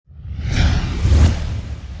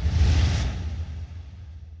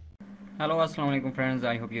Hello, assalamu alaikum friends.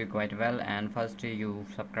 I hope you're quite well, and first you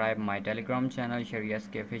subscribe my telegram channel Sheri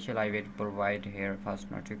official. I will provide here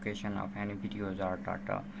first notification of any videos or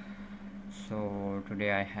data. So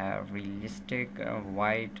today I have realistic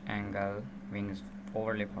wide angle wings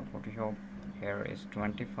overlay for Photoshop. Here is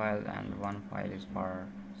 20 files and one file is for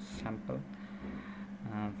sample.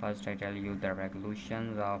 First I tell you the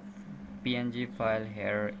resolutions of PNG file.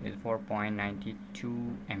 Here is 4.92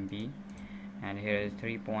 MB and here is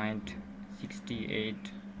 3.68,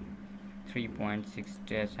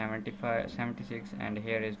 3.76, and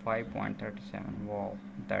here is 5.37. Wow,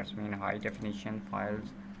 that's mean high definition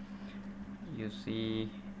files. You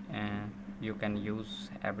see, you can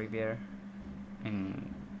use everywhere.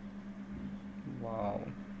 In wow,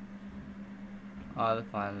 all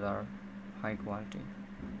files are high quality.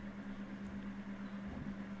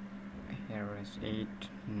 Here is 8,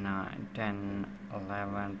 9, 10,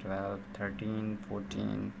 11, 12, 13,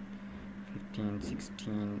 14, 15,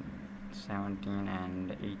 16, 17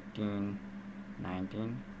 and 18,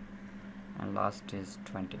 19, and last is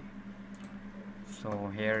 20.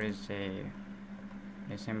 So here is a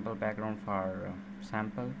simple background for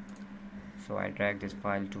sample. So I drag this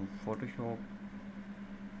file to Photoshop.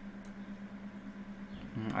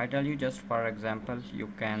 I tell you, just for example, you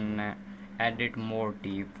can edit more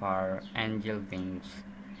deep for angel wings.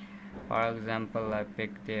 For example, I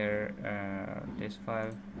pick there this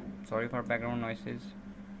file. Sorry for background noises.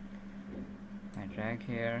 I drag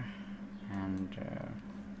here and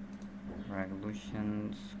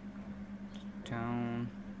resolutions down,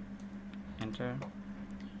 enter,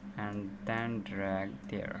 and then drag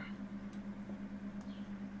there.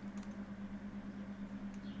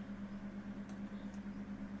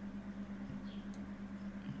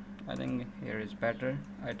 I think here is better.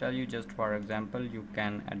 I tell you, just for example, you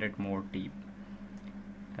can edit more deep.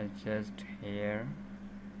 Adjust here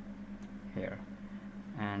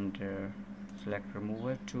and select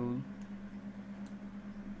remover tool.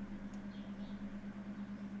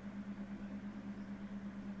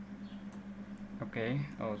 Okay,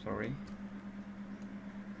 oh sorry.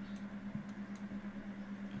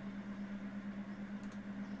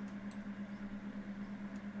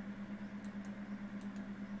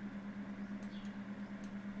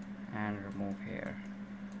 And remove here.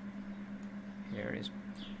 Here is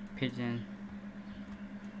pigeon.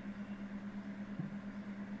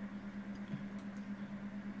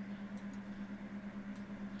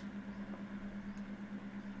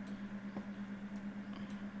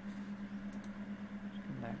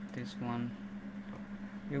 Select this one.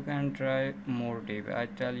 You can try more deep. I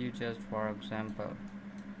tell you, just for example.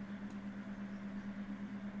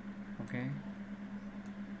 Okay.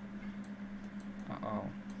 Uh-oh.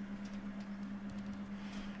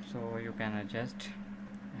 So you can adjust,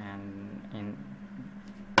 and in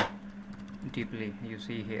deeply you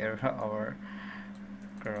see here our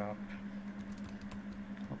graph.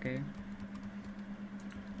 Okay,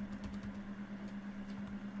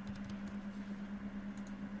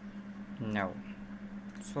 no.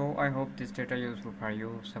 So I hope this data useful for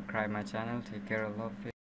you. Subscribe my channel. Take care. I love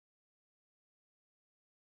you.